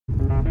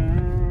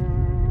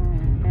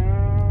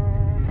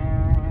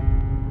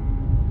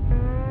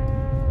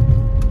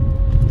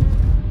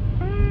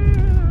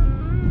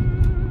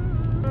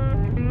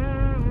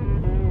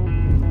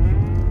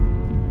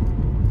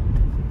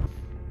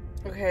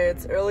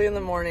early in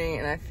the morning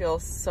and I feel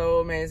so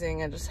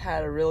amazing. I just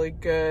had a really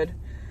good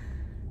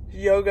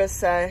yoga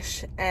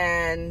sesh,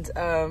 and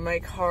my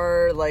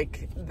car,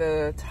 like,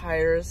 the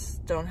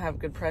tires don't have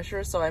good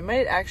pressure, so I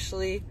might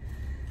actually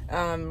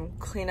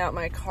clean out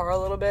my car a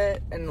little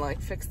bit and like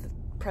fix the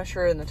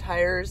pressure in the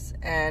tires,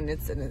 and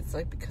it's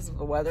like because of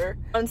the weather.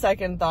 On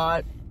second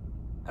thought,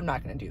 I'm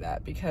not gonna do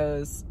that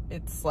because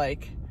it's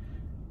like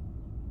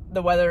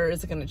the weather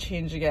is gonna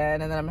change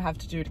again, and then I'm gonna have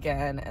to do it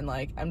again, and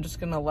like I'm just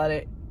gonna let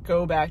it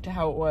go back to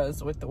how it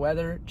was with the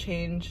weather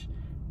change,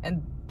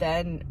 and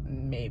then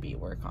maybe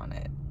work on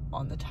it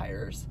on the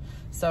tires.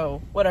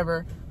 So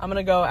whatever, I'm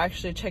gonna go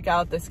actually check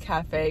out this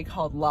cafe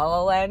called La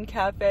La Land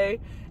Cafe,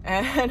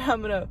 and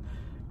I'm gonna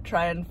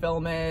try and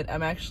film it.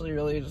 I'm actually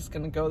really just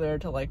gonna go there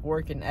to like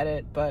work and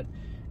edit, but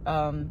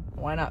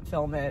why not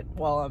film it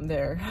while I'm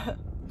there?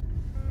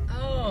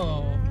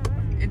 Oh,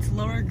 it's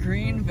Lower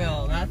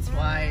Greenville, that's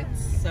why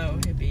it's so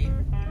hippie.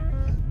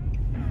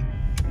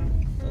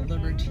 The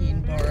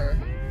Libertine Bar.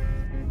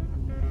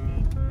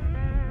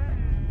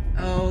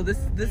 Oh,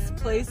 this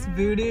place,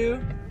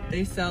 Voodoo,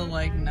 they sell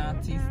like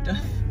Nazi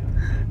stuff.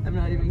 I'm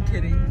not even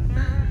kidding.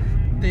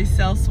 They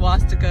sell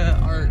swastika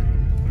art.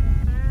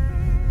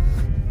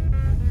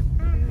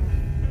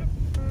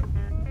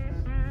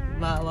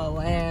 La La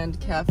Land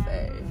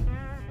Cafe.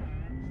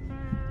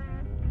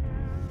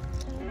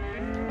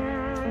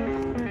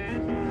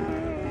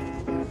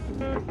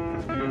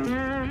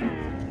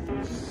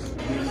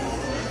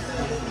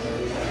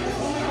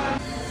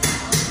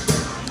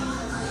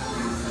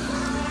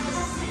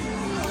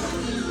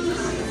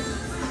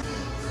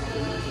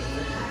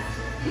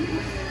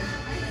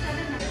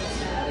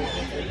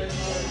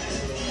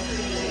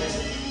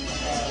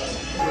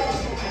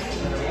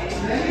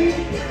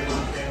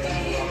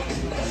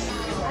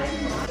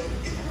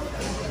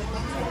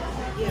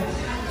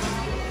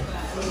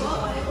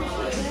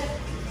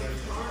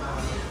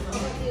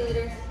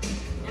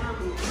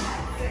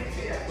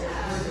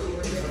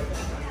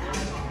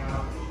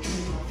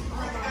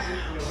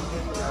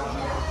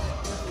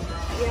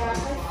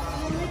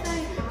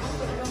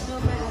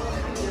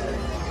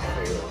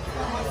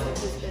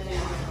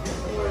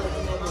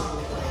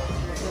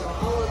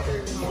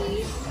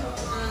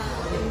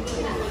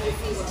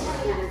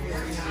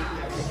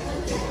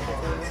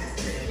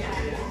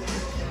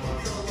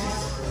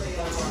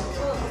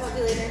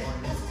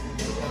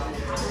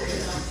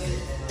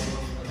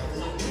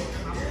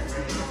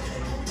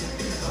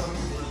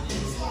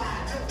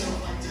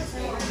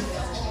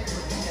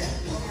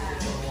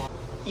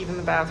 Even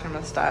the bathroom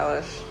is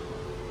stylish.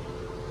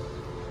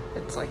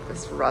 It's like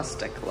this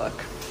rustic look.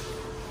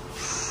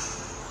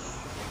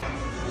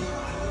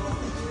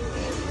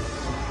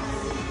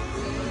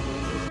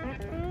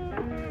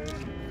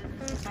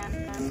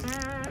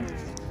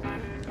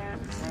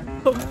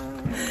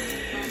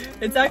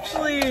 It's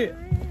actually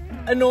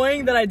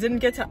annoying that I didn't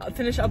get to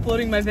finish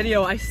uploading my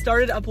video. I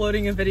started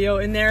uploading a video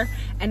in there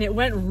and it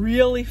went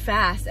really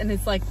fast, and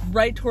it's like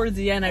right towards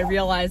the end I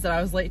realized that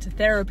I was late to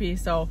therapy,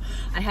 so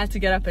I had to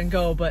get up and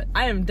go. But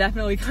I am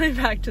definitely coming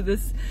back to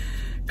this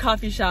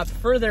coffee shop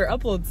for their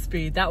upload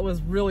speed. That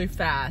was really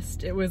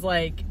fast. It was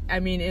like, I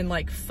mean, in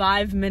like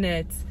 5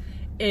 minutes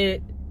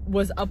it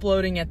was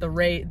uploading at the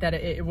rate that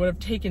it would have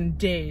taken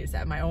days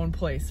at my own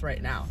place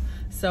right now.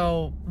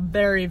 So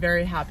very,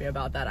 very happy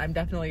about that. I'm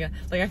definitely gonna,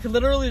 like, I could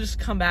literally just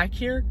come back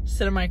here,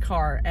 sit in my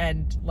car,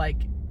 and like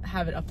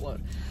have it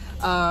upload.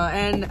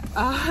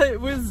 It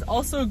was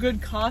also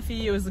good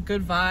coffee. It was a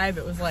good vibe.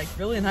 It was like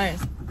really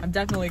nice. I'm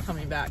definitely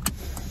coming back.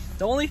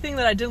 The only thing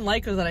that I didn't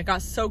like was that it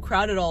got so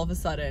crowded all of a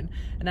sudden,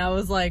 and I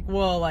was like,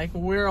 whoa, like,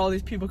 where are all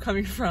these people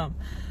coming from?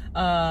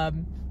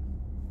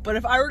 But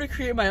if I were to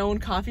create my own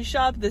coffee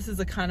shop, this is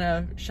the kind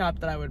of shop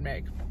that I would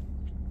make.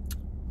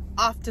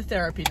 Off to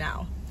therapy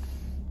now.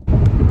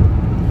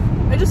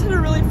 I just had a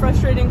really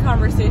frustrating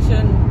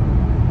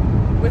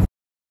conversation with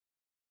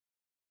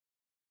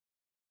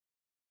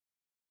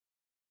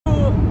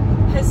who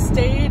has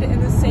stayed in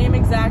the same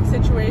exact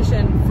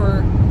situation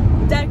for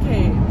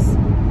decades,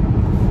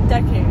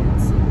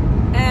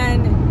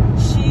 and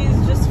she's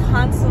just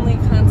constantly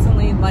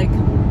like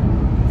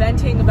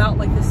venting about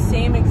like the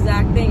same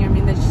exact thing. I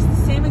mean, that's just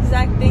the same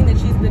exact thing that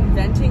she's been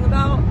venting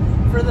about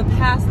for the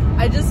past.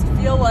 I just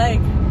feel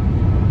like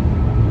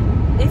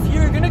if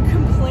you're gonna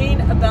complain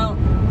about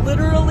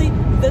literally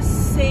the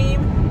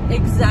same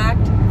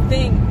exact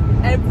thing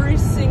every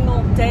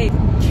single day,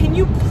 can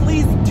you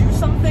please do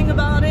something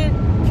about it?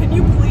 Can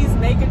you please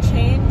make a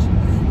change?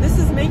 This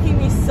is making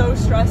me so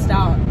stressed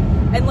out.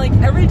 And like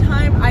every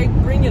time I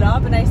bring it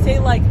up and I say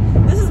like,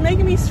 this is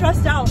making me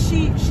stressed out,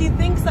 she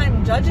thinks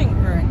I'm judging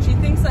her, and she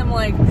thinks I'm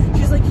like,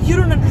 she's like, you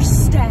don't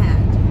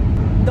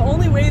understand. The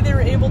only way they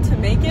were able to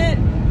make it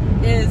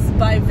is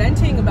by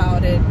venting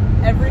about it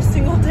every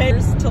single day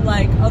to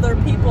like other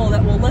people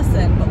that will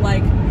listen. But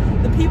like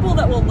the people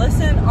that will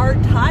listen are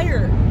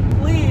tired.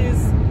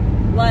 Please,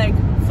 like,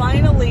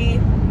 finally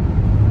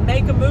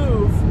make a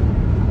move.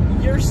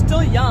 You're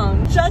still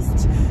young.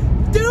 Just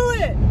do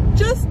it.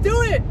 Just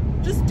do it.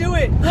 Just do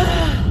it.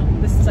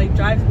 This like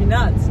drives me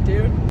nuts,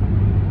 dude.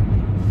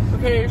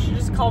 okay, she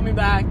just called me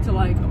back to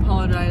like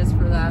apologize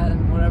for that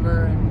and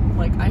whatever, and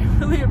like I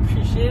really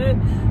appreciate it.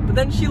 But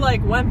then she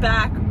like went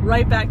back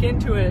right back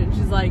into it, and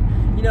she's like,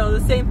 you know,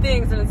 the same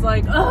things, and it's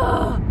like,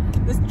 ugh,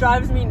 this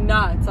drives me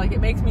nuts. Like, it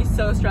makes me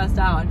so stressed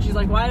out. And she's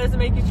like, why does it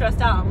make you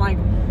stressed out? I'm like,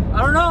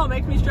 I don't know, it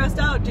makes me stressed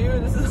out,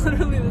 dude. This is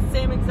literally the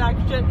same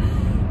exact shit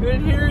I've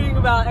been hearing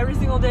about every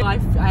single day. I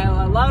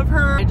love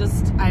her. I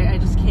just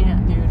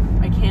can't, dude.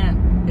 I can't.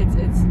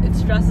 It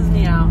stresses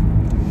me out.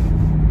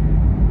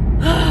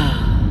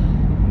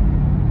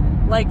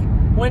 Like,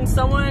 when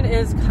someone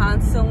is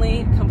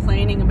constantly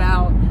complaining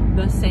about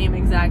the same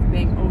exact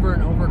thing over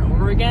and over and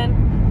over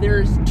again,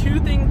 there's two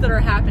things that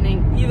are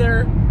happening.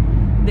 Either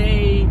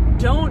they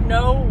don't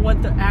know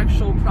what the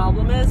actual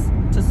problem is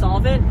to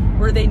solve it,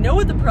 or they know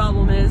what the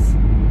problem is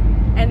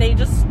and they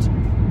just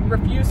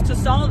refuse to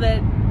solve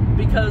it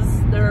because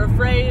they're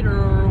afraid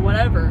or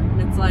whatever.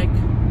 And it's like,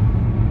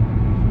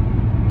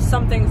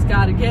 something's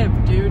gotta give,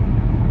 dude.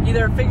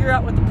 Either figure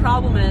out what the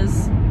problem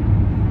is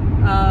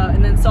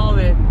and then solve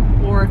it,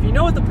 or if you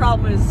know what the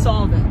problem is,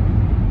 solve it.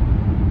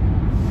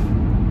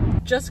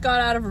 Just got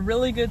out of a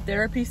really good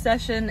therapy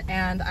session,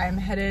 and I'm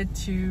headed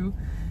to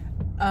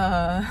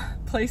a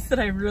place that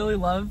I really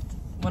loved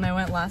when I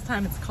went last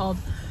time. It's called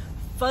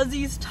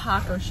Fuzzy's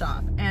Taco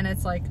Shop, and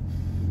it's like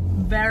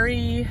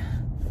very,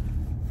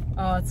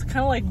 it's kind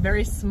of like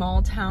very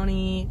small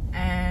towny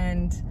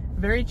and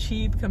very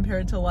cheap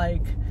compared to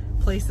like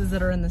places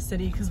that are in the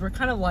city, because we're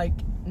kind of like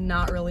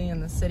not really in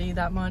the city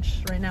that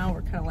much right now.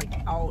 We're kind of like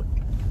out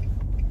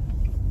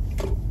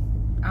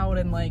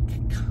in like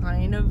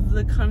kind of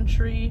the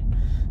country.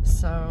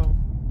 So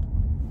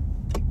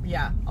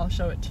yeah, I'll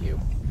show it to you.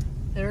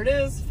 There it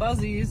is,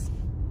 Fuzzy's.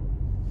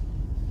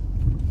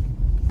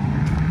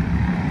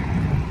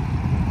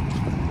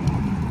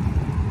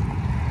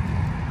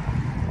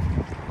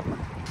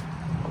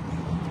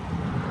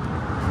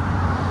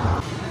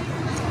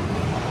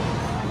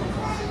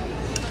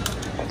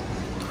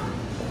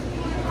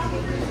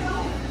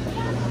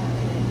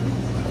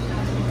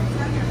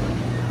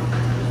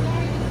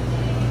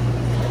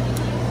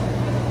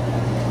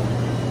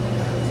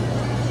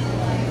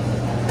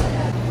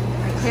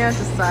 Can't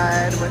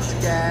decide what to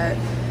get.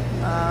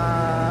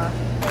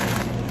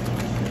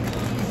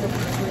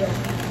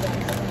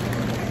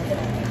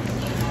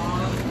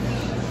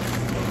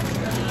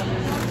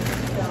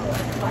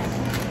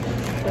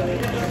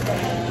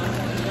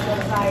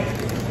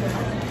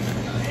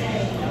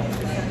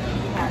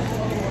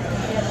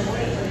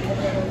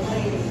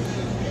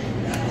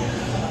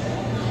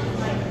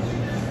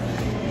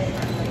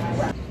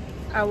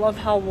 I love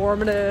how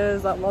warm it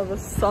is. I love the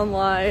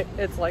sunlight.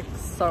 It's like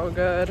so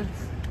good.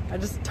 I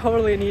just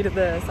totally needed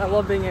this. I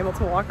love being able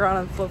to walk around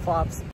in flip-flops.